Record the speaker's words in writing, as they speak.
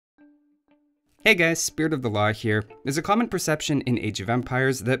Hey guys, Spirit of the Law here. There's a common perception in Age of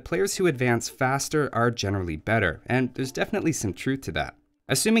Empires that players who advance faster are generally better, and there's definitely some truth to that.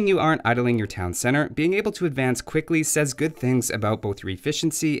 Assuming you aren't idling your town center, being able to advance quickly says good things about both your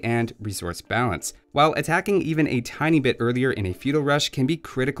efficiency and resource balance, while attacking even a tiny bit earlier in a feudal rush can be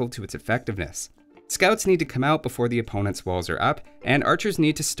critical to its effectiveness. Scouts need to come out before the opponent's walls are up, and archers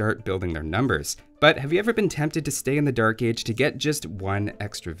need to start building their numbers. But have you ever been tempted to stay in the Dark Age to get just one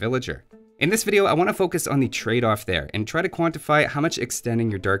extra villager? In this video, I want to focus on the trade-off there and try to quantify how much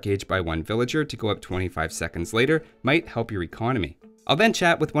extending your Dark Age by one villager to go up 25 seconds later might help your economy. I'll then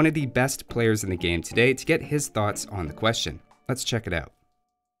chat with one of the best players in the game today to get his thoughts on the question. Let's check it out.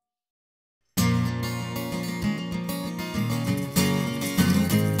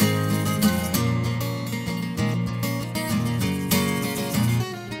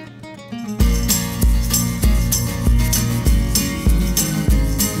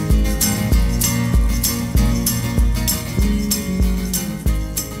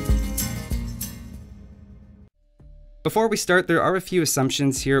 Before we start, there are a few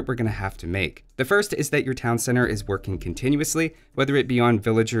assumptions here we're going to have to make. The first is that your town center is working continuously, whether it be on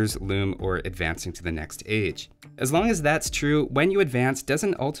villagers, loom, or advancing to the next age. As long as that's true, when you advance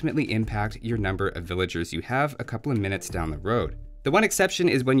doesn't ultimately impact your number of villagers you have a couple of minutes down the road. The one exception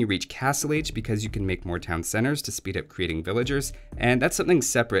is when you reach castle age because you can make more town centers to speed up creating villagers, and that's something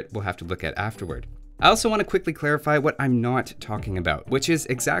separate we'll have to look at afterward. I also want to quickly clarify what I'm not talking about, which is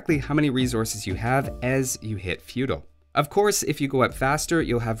exactly how many resources you have as you hit feudal. Of course, if you go up faster,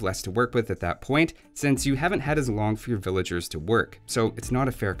 you'll have less to work with at that point, since you haven't had as long for your villagers to work, so it's not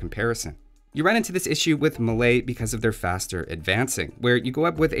a fair comparison. You run into this issue with melee because of their faster advancing, where you go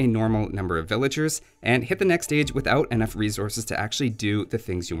up with a normal number of villagers and hit the next stage without enough resources to actually do the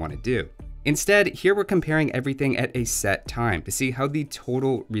things you want to do. Instead, here we're comparing everything at a set time to see how the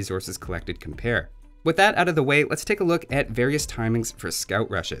total resources collected compare. With that out of the way, let's take a look at various timings for scout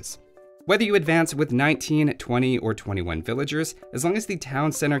rushes. Whether you advance with 19, 20, or 21 villagers, as long as the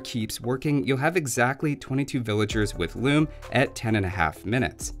town center keeps working, you'll have exactly 22 villagers with loom at 10.5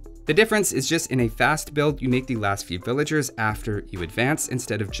 minutes. The difference is just in a fast build, you make the last few villagers after you advance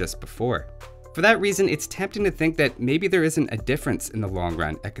instead of just before. For that reason, it's tempting to think that maybe there isn't a difference in the long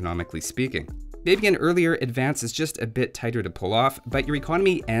run, economically speaking. Maybe an earlier advance is just a bit tighter to pull off, but your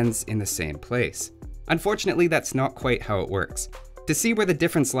economy ends in the same place. Unfortunately, that's not quite how it works. To see where the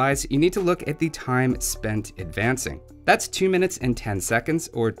difference lies, you need to look at the time spent advancing. That's 2 minutes and 10 seconds,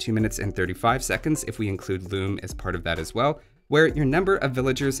 or 2 minutes and 35 seconds if we include loom as part of that as well, where your number of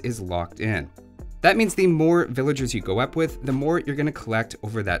villagers is locked in. That means the more villagers you go up with, the more you're going to collect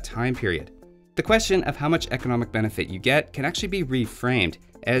over that time period. The question of how much economic benefit you get can actually be reframed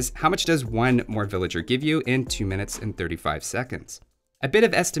as how much does one more villager give you in 2 minutes and 35 seconds. A bit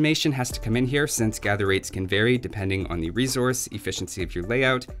of estimation has to come in here since gather rates can vary depending on the resource, efficiency of your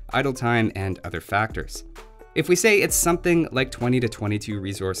layout, idle time, and other factors. If we say it's something like 20 to 22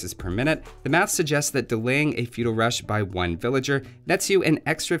 resources per minute, the math suggests that delaying a feudal rush by one villager nets you an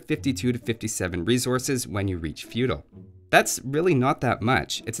extra 52 to 57 resources when you reach feudal. That's really not that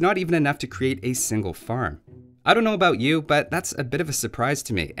much. It's not even enough to create a single farm. I don't know about you, but that's a bit of a surprise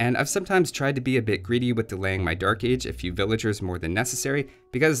to me, and I've sometimes tried to be a bit greedy with delaying my Dark Age a few villagers more than necessary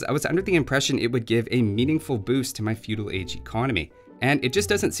because I was under the impression it would give a meaningful boost to my feudal age economy, and it just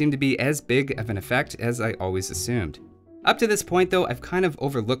doesn't seem to be as big of an effect as I always assumed. Up to this point though, I've kind of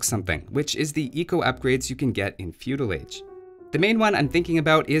overlooked something, which is the eco upgrades you can get in feudal age. The main one I'm thinking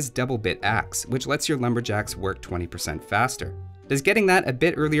about is Double Bit Axe, which lets your lumberjacks work 20% faster. Does getting that a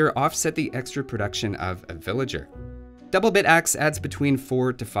bit earlier offset the extra production of a villager? Double Bit Axe adds between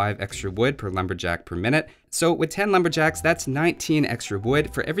 4 to 5 extra wood per lumberjack per minute, so with 10 lumberjacks, that's 19 extra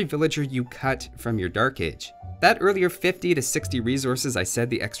wood for every villager you cut from your Dark Age. That earlier 50 to 60 resources I said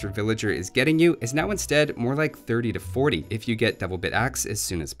the extra villager is getting you is now instead more like 30 to 40 if you get Double Bit Axe as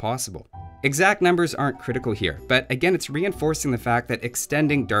soon as possible. Exact numbers aren't critical here, but again, it's reinforcing the fact that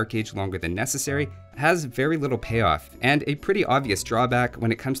extending Dark Age longer than necessary has very little payoff, and a pretty obvious drawback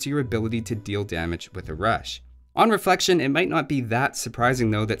when it comes to your ability to deal damage with a rush. On reflection, it might not be that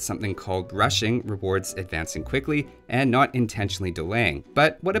surprising though that something called rushing rewards advancing quickly and not intentionally delaying,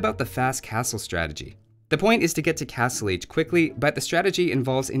 but what about the fast castle strategy? The point is to get to castle age quickly, but the strategy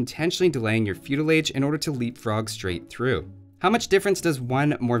involves intentionally delaying your feudal age in order to leapfrog straight through. How much difference does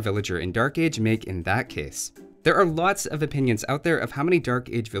one more villager in Dark Age make in that case? There are lots of opinions out there of how many Dark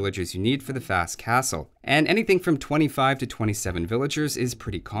Age villagers you need for the fast castle, and anything from 25 to 27 villagers is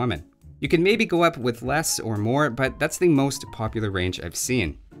pretty common. You can maybe go up with less or more, but that's the most popular range I've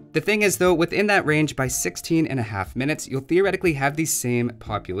seen. The thing is though, within that range by 16.5 minutes, you'll theoretically have the same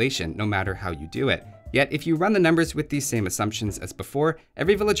population, no matter how you do it. Yet, if you run the numbers with these same assumptions as before,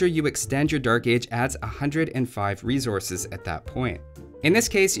 every villager you extend your Dark Age adds 105 resources at that point. In this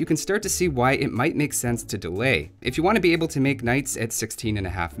case, you can start to see why it might make sense to delay. If you want to be able to make knights at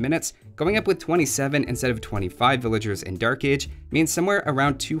 16.5 minutes, going up with 27 instead of 25 villagers in Dark Age means somewhere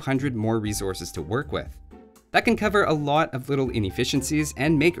around 200 more resources to work with. That can cover a lot of little inefficiencies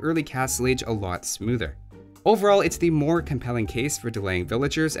and make early Castle Age a lot smoother. Overall, it's the more compelling case for delaying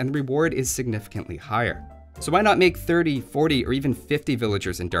villagers, and the reward is significantly higher. So why not make 30, 40, or even 50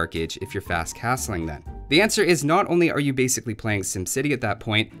 villagers in Dark Age if you're fast castling then? The answer is not only are you basically playing SimCity at that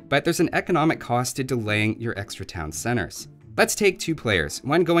point, but there's an economic cost to delaying your extra town centers. Let's take two players,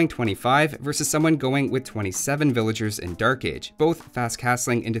 one going 25 versus someone going with 27 villagers in Dark Age, both fast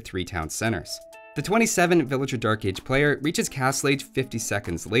castling into 3 town centers. The 27 villager Dark Age player reaches Castle Age 50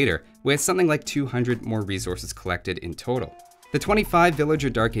 seconds later, with something like 200 more resources collected in total. The 25 villager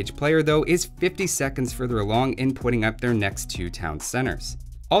Dark Age player though is 50 seconds further along in putting up their next 2 town centers.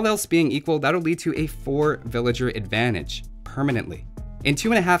 All else being equal, that'll lead to a 4 villager advantage, permanently. In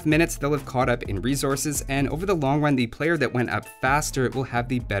 2.5 minutes, they'll have caught up in resources, and over the long run, the player that went up faster will have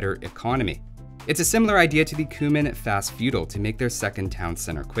the better economy. It's a similar idea to the Cuman Fast Feudal to make their second town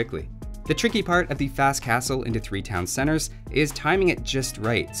center quickly. The tricky part of the fast castle into 3 town centers is timing it just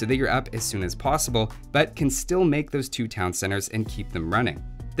right so that you're up as soon as possible, but can still make those 2 town centers and keep them running.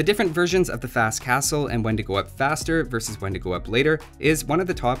 The different versions of the fast castle and when to go up faster versus when to go up later is one of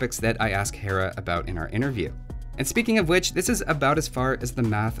the topics that I asked Hera about in our interview. And speaking of which, this is about as far as the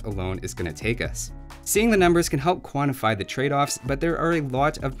math alone is going to take us. Seeing the numbers can help quantify the trade-offs, but there are a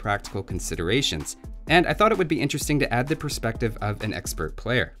lot of practical considerations, and I thought it would be interesting to add the perspective of an expert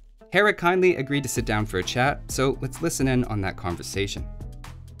player. Hera kindly agreed to sit down for a chat, so let's listen in on that conversation.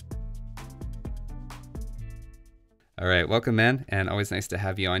 All right, welcome man, and always nice to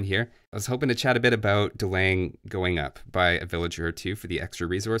have you on here. I was hoping to chat a bit about delaying going up by a villager or 2 for the extra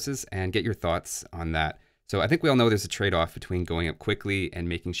resources and get your thoughts on that. So I think we all know there's a trade-off between going up quickly and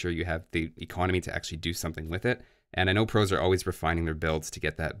making sure you have the economy to actually do something with it. And I know pros are always refining their builds to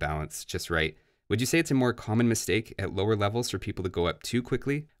get that balance just right. Would you say it's a more common mistake at lower levels for people to go up too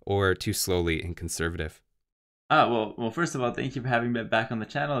quickly or too slowly and conservative? Well, first of all, thank you for having me back on the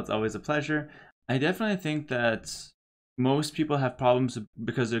channel. It's always a pleasure. I definitely think that most people have problems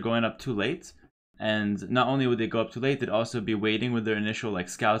because they're going up too late. And not only would they go up too late, they'd also be waiting with their initial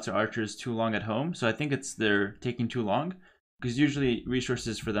scouts or archers too long at home. So I think they're taking too long, because usually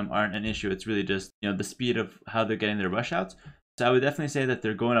resources for them aren't an issue. It's really just the speed of how they're getting their rush outs. So I would definitely say that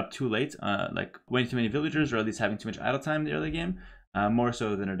they're going up too late, like way too many villagers, or at least having too much idle time in the early game, more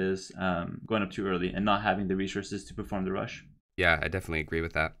so than it is going up too early and not having the resources to perform the rush. Yeah, I definitely agree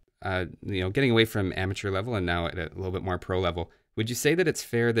with that. Getting away from amateur level and now at a little bit more pro level, would you say that it's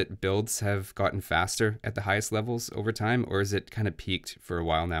fair that builds have gotten faster at the highest levels over time, or is it kind of peaked for a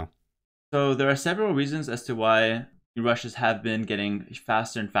while now? So there are several reasons as to why rushes have been getting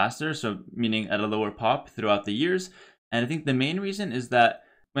faster and faster, so meaning at a lower pop throughout the years. And I think the main reason is that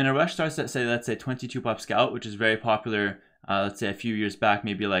when a rush starts at, let's say 22 pop scout, which is very popular, let's say a few years back,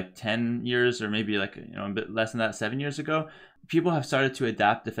 maybe like 10 years or maybe a bit less than that, 7 years ago, people have started to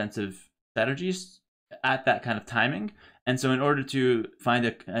adapt defensive strategies at that kind of timing. And so in order to find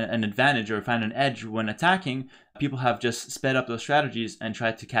an advantage or find an edge when attacking, people have just sped up those strategies and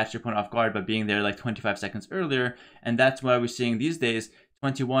tried to catch their opponent off guard by being there like 25 seconds earlier. And that's why we're seeing these days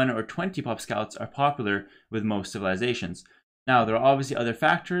 21 or 20 pop scouts are popular with most civilizations. Now, there are obviously other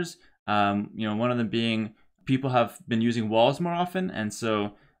factors, one of them being people have been using walls more often. And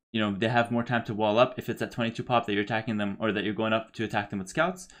so, they have more time to wall up if it's at 22 pop that you're attacking them or that you're going up to attack them with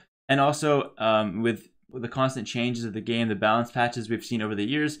scouts. And also with the constant changes of the game, the balance patches we've seen over the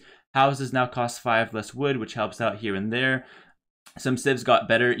years, houses now cost 5 less wood, which helps out here and there. Some civs got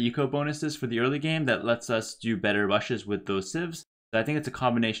better eco bonuses for the early game that lets us do better rushes with those civs. So I think it's a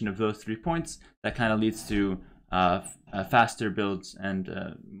combination of those 3 points that kind of leads to faster builds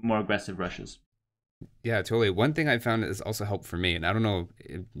and more aggressive rushes. Yeah, totally. One thing I found is also helped for me, and I don't know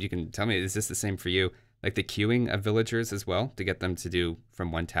if you can tell me, is this the same for you? Like the queuing of villagers as well, to get them to do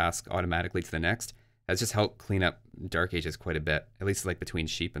from one task automatically to the next, has just helped clean up Dark Ages quite a bit, at least like between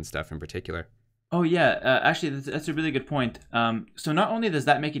sheep and stuff in particular. Oh yeah, actually that's a really good point. So not only does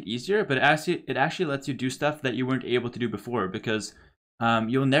that make it easier, but it actually lets you do stuff that you weren't able to do before, because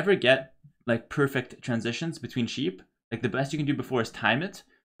you'll never get like perfect transitions between sheep. Like the best you can do before is time it,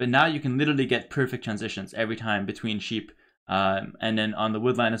 but now you can literally get perfect transitions every time between sheep And then on the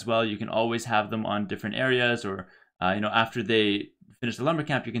wood line as well, you can always have them on different areas, or after they finish the lumber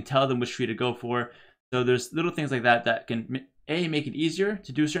camp, you can tell them which tree to go for. So there's little things like that that can A, make it easier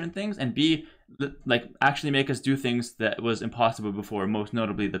to do certain things, and B, like actually make us do things that was impossible before, most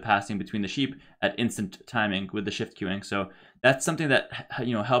notably the passing between the sheep at instant timing with the shift queuing. So that's something that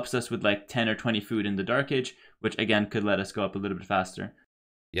helps us with like 10 or 20 food in the Dark Age, which again could let us go up a little bit faster.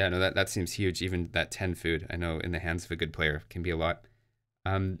 Yeah, no, that seems huge. Even that 10 food, I know in the hands of a good player can be a lot.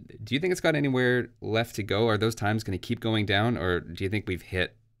 Do you think it's got anywhere left to go? Are those times going to keep going down, or do you think we've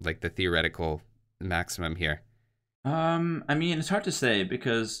hit like the theoretical maximum here? I mean, it's hard to say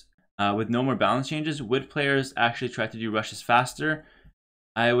because with no more balance changes, would players actually try to do rushes faster?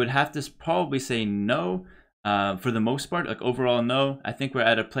 I would have to probably say no. For the most part, like overall, no. I think we're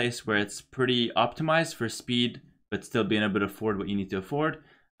at a place where it's pretty optimized for speed, but still being able to afford what you need to afford.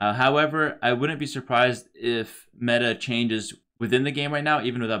 However, I wouldn't be surprised if meta changes within the game right now,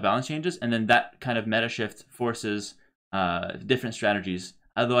 even without balance changes, and then that kind of meta shift forces different strategies.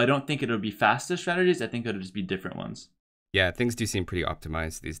 Although I don't think it'll be faster strategies, I think it'll just be different ones. Yeah, things do seem pretty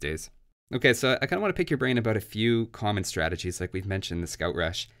optimized these days. Okay, so I kind of want to pick your brain about a few common strategies, like we've mentioned, the Scout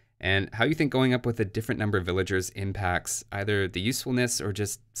Rush, and how you think going up with a different number of villagers impacts either the usefulness or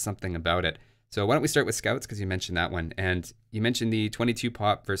just something about it. So why don't we start with Scouts, because you mentioned that one, and you mentioned the 22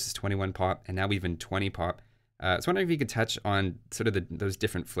 pop versus 21 pop, and now even 20 pop. I was wondering if you could touch on sort of those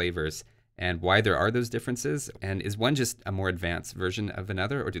different flavors and why there are those differences, and is one just a more advanced version of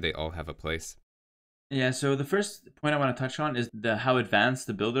another, or do they all have a place? Yeah, so the first point I want to touch on is how advanced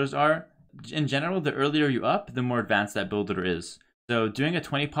the builders are. In general, the earlier you up, the more advanced that builder is. So doing a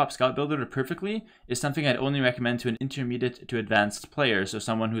 20 pop scout builder perfectly is something I'd only recommend to an intermediate to advanced player, so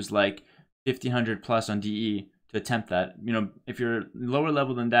someone who's like 1500 plus on DE to attempt that. If you're lower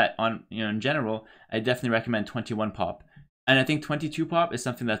level than that on in general, I definitely recommend 21 pop. And I think 22 pop is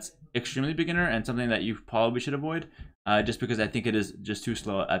something that's extremely beginner and something that you probably should avoid, just because I think it is just too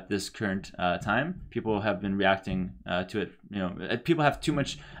slow at this current time. People have been reacting to it. People have too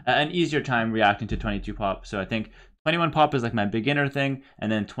much an easier time reacting to 22 pop. So I think 21 pop is like my beginner thing,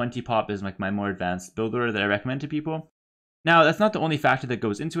 and then 20 pop is like my more advanced builder that I recommend to people. Now, that's not the only factor that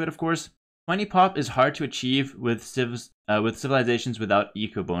goes into it, of course. 20 pop is hard to achieve with civilizations without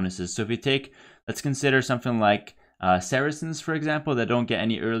eco bonuses. So if you take, let's consider something like Saracens, for example, that don't get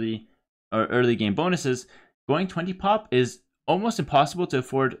any early game bonuses. Going 20 pop is almost impossible to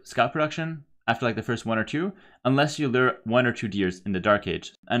afford scout production after like the first one or two, unless you lure 1 or 2 deers in the Dark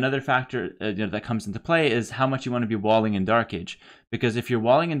Age. Another factor that comes into play is how much you want to be walling in Dark Age, because if you're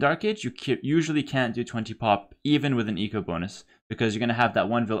walling in Dark Age, you usually can't do 20 pop even with an eco bonus, because you're going to have that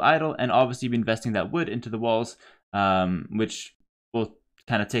one vill idle, and obviously be investing that wood into the walls, which will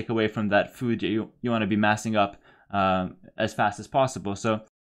kind of take away from that food you want to be massing up as fast as possible. So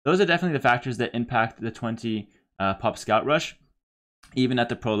those are definitely the factors that impact the 20 pop scout rush, even at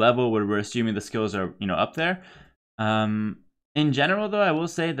the pro level where we're assuming the skills are up there. In general, though, I will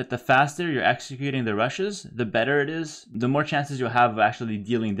say that the faster you're executing the rushes, the better it is, the more chances you'll have of actually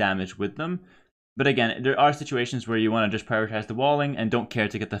dealing damage with them. But again, there are situations where you want to just prioritize the walling and don't care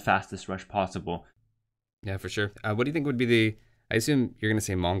to get the fastest rush possible. Yeah, for sure. What do you think would be I assume you're going to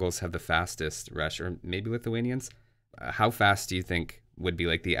say Mongols have the fastest rush, or maybe Lithuanians. How fast do you think would be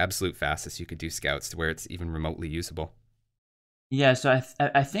like the absolute fastest you could do scouts to where it's even remotely usable? Yeah, so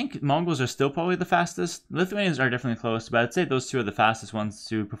I think Mongols are still probably the fastest. Lithuanians are definitely close, but I'd say those two are the fastest ones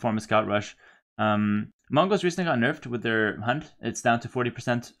to perform a scout rush. Mongols recently got nerfed with their hunt. It's down to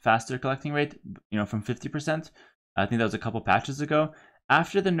 40% faster collecting rate, from 50%. I think that was a couple patches ago.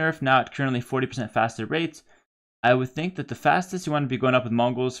 After the nerf, now at currently 40% faster rate, I would think that the fastest you want to be going up with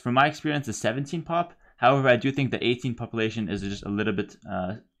Mongols, from my experience, is 17 pop. However, I do think the 18 population is just a little bit,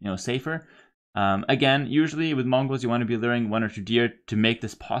 safer. Again, usually with Mongols, you want to be luring 1 or 2 deer to make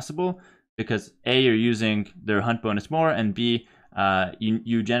this possible, because A, you're using their hunt bonus more, and B,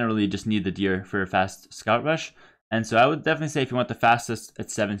 you generally just need the deer for a fast scout rush. And so I would definitely say if you want the fastest,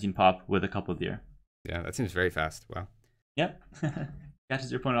 it's 17 pop with a couple of deer. Yeah, that seems very fast. Wow. Yep.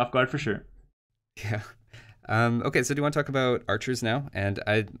 Catches your opponent off guard for sure. Yeah. Okay, so do you want to talk about archers now? And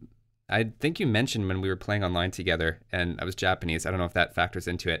I think you mentioned when we were playing online together, and I was Japanese, I don't know if that factors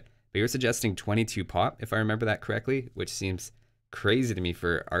into it, but you were suggesting 22 pop, if I remember that correctly, which seems crazy to me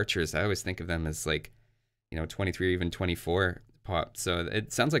for archers. I always think of them as like, 23 or even 24 pop. So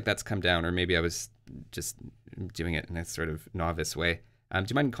it sounds like that's come down, or maybe I was just doing it in a sort of novice way. Do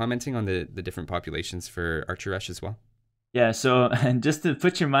you mind commenting on the different populations for archer rush as well? Yeah, so and just to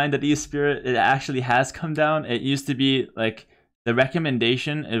put your mind at ease, Spirit, it actually has come down. It used to be like The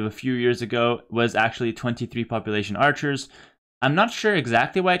recommendation of a few years ago was actually 23 population archers. I'm not sure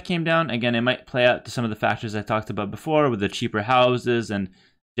exactly why it came down. Again, it might play out to some of the factors I talked about before with the cheaper houses, and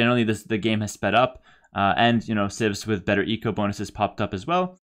generally the game has sped up, and civs with better eco bonuses popped up as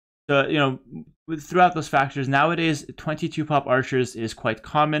well. So throughout those factors, nowadays 22 pop archers is quite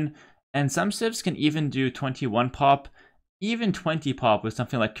common, and some civs can even do 21 pop, even 20 pop with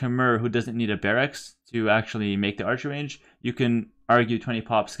something like Khmer, who doesn't need a barracks to actually make the archer range. You can argue 20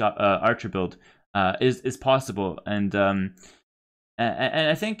 pop archer build is possible, and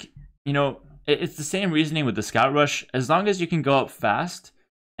I think it's the same reasoning with the scout rush. As long as you can go up fast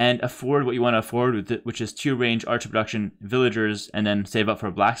and afford what you want to afford with it, which is 2 range archer production, villagers, and then save up for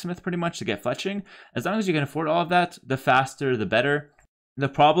a blacksmith pretty much to get fletching. As long as you can afford all of that, the faster the better. The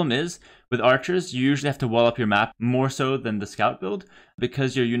problem is, with archers, you usually have to wall up your map more so than the scout build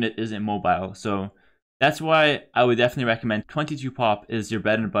because your unit isn't mobile. So that's why I would definitely recommend 22 pop is your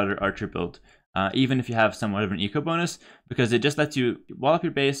bread and butter archer build, even if you have somewhat of an eco bonus, because it just lets you wall up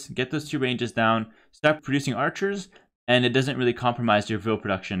your base, get those 2 ranges down, start producing archers, and it doesn't really compromise your vil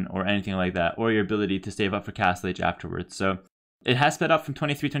production or anything like that, or your ability to save up for Castle Age afterwards. So it has sped up from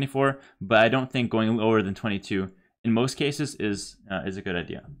 23, 24, but I don't think going lower than 22 in most cases is a good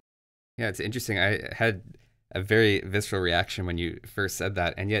idea. Yeah, it's interesting. I had a very visceral reaction when you first said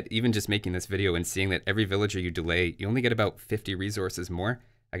that, and yet even just making this video and seeing that every villager you delay, you only get about 50 resources more,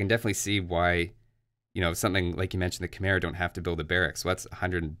 I can definitely see why, something like you mentioned, the Khmer don't have to build a barracks. So that's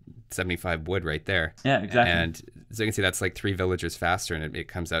 175 wood right there. Yeah, exactly. And so you can see that's like 3 villagers faster, and it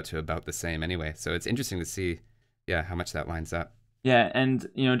comes out to about the same anyway. So it's interesting to see, how much that lines up. Yeah, and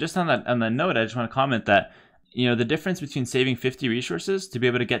just on that note, I just want to comment that the difference between saving 50 resources to be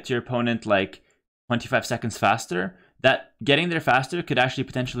able to get to your opponent like 25 seconds faster, that getting there faster could actually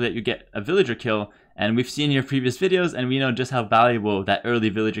potentially let you get a villager kill. And we've seen your previous videos, and we know just how valuable that early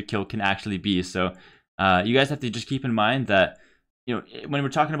villager kill can actually be. So you guys have to just keep in mind that when we're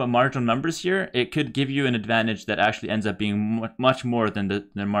talking about marginal numbers here, it could give you an advantage that actually ends up being much more than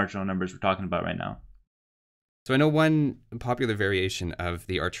the marginal numbers we're talking about right now. So I know one popular variation of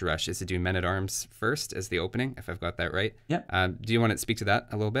the Archer Rush is to do Men-at-Arms first as the opening, if I've got that right. Yeah. Do you want to speak to that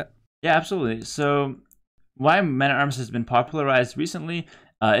a little bit? Yeah, absolutely. So why Men-at-Arms has been popularized recently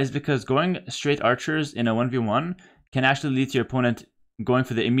is because going straight archers in a 1v1 can actually lead to your opponent going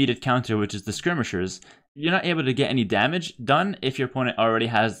for the immediate counter, which is the skirmishers. You're not able to get any damage done if your opponent already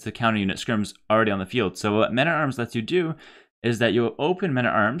has the counter unit skirms already on the field. So what Men-at-Arms lets you do is that you'll open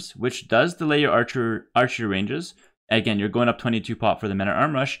Men-at-Arms, which does delay your archer ranges. Again, you're going up 22 pop for the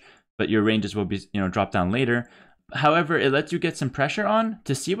Men-at-Arm rush, but your ranges will be dropped down later. However, it lets you get some pressure on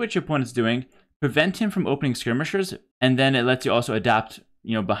to see what your opponent's doing, prevent him from opening skirmishers, and then it lets you also adapt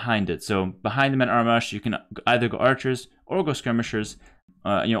behind it. So behind the Men-at-Arm rush, you can either go archers or go skirmishers,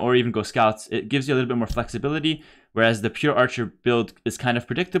 or even go scouts. It gives you a little bit more flexibility, whereas the pure archer build is kind of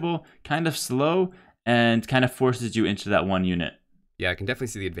predictable, kind of slow, and kind of forces you into that one unit. Yeah, I can definitely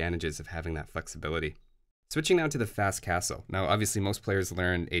see the advantages of having that flexibility. Switching now to the fast castle. Now, obviously, most players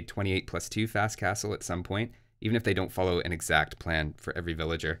learn a 28+2 fast castle at some point, even if they don't follow an exact plan for every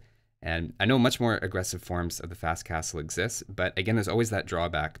villager. And I know much more aggressive forms of the fast castle exist, but again, there's always that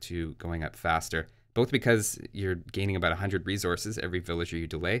drawback to going up faster, both because you're gaining about 100 resources every villager you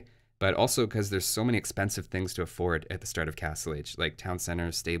delay, but also because there's so many expensive things to afford at the start of Castle Age, like town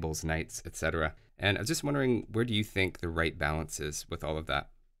centers, stables, knights, etc. And I was just wondering, where do you think the right balance is with all of that?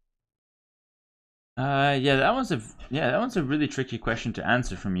 That one's a really tricky question to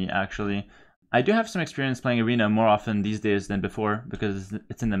answer for me, actually. I do have some experience playing Arena more often these days than before because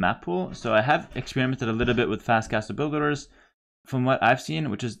it's in the map pool. So I have experimented a little bit with fast castle build orders. From what I've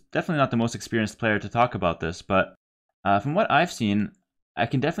seen, which is definitely not the most experienced player to talk about this, but from what I've seen, I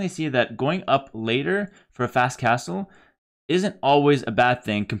can definitely see that going up later for a fast castle isn't always a bad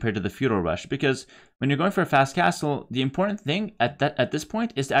thing compared to the feudal rush, because when you're going for a fast castle, the important thing at this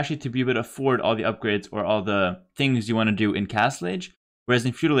point is to actually to be able to afford all the upgrades or all the things you want to do in Castle Age, whereas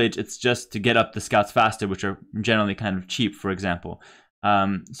in feudal age it's just to get up the scouts faster, which are generally kind of cheap, for example.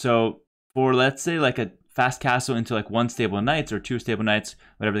 So for, let's say, like a fast castle into like 1 stable knights or 2 stable knights,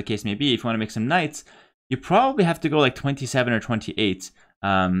 whatever the case may be, if you want to make some knights, you probably have to go like 27 or 28,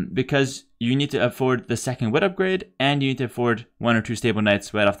 because you need to afford the second wood upgrade and you need to afford 1 or 2 stable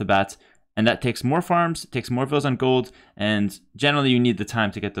knights right off the bat. And that takes more farms, it takes more vills on gold, and generally you need the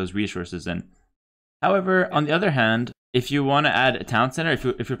time to get those resources in. However, on the other hand, if you want to add a town center,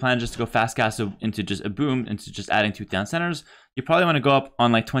 if you're planning just to go fast castle into just a boom, into just adding 2 town centers, you probably want to go up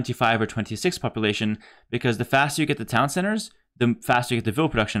on like 25 or 26 population, because the faster you get the town centers, the faster you get the vill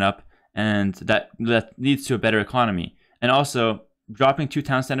production up, and that leads to a better economy. And also, dropping 2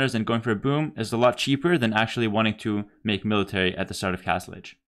 town centers and going for a boom is a lot cheaper than actually wanting to make military at the start of Castle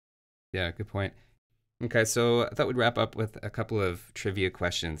Age. Yeah, good point. Okay, so I thought we'd wrap up with a couple of trivia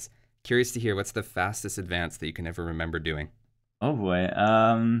questions. Curious to hear, what's the fastest advance that you can ever remember doing? Oh boy.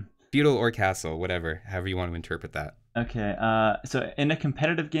 Feudal or castle, whatever, however you want to interpret that. Okay. So in a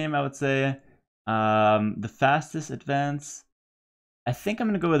competitive game, I would say the fastest advance. I think I'm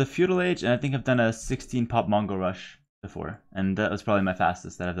gonna go with a feudal age, and I think I've done a 16 pop Mongol rush before, and that was probably my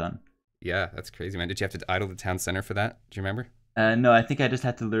fastest that I've done. Yeah, that's crazy, man. Did you have to idle the town center for that? Do you remember? No, I think I just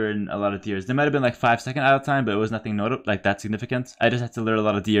had to learn a lot of deers. There might have been like 5-second idle time, but it was nothing notable, like that significant. I just had to learn a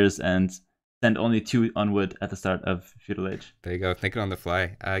lot of deers and send only 2 on wood at the start of feudal age. There you go, thinking on the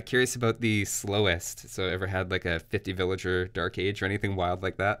fly. Curious about the slowest. So ever had like a 50 villager dark age or anything wild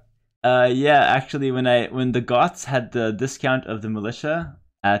like that? Yeah, actually, when the Goths had the discount of the militia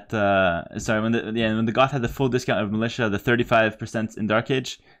at when the Goth had the full discount of militia, the 35% in Dark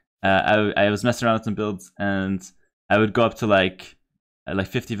Age, I was messing around with some builds, and I would go up to like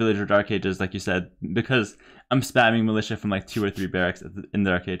 50 villager Dark Ages, like you said, because I'm spamming militia from like 2 or 3 barracks in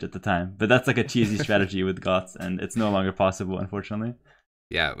Dark Age at the time. But that's like a cheesy strategy with Goths, and it's no longer possible, unfortunately.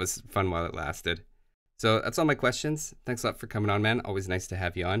 Yeah, it was fun while it lasted. So that's all my questions. Thanks a lot for coming on, man. Always nice to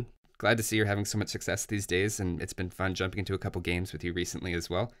have you on. Glad to see you're having so much success these days, and it's been fun jumping into a couple games with you recently as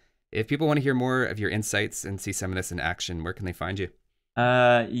well. If people want to hear more of your insights and see some of this in action, where can they find you?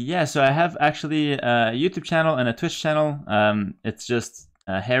 Yeah, so I have actually a YouTube channel and a Twitch channel. It's just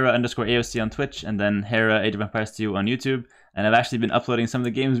Hera_AOC on Twitch, and then Hera Age of Empires 2 on YouTube. And I've actually been uploading some of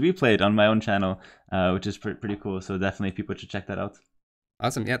the games we played on my own channel, which is pretty cool. So definitely people should check that out.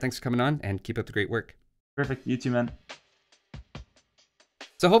 Awesome. Yeah, thanks for coming on, and keep up the great work. Perfect. You too, man.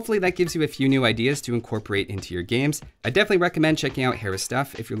 So hopefully that gives you a few new ideas to incorporate into your games. I definitely recommend checking out Hera's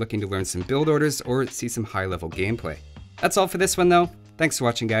stuff if you're looking to learn some build orders or see some high-level gameplay. That's all for this one though. Thanks for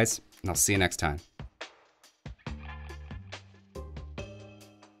watching, guys, and I'll see you next time.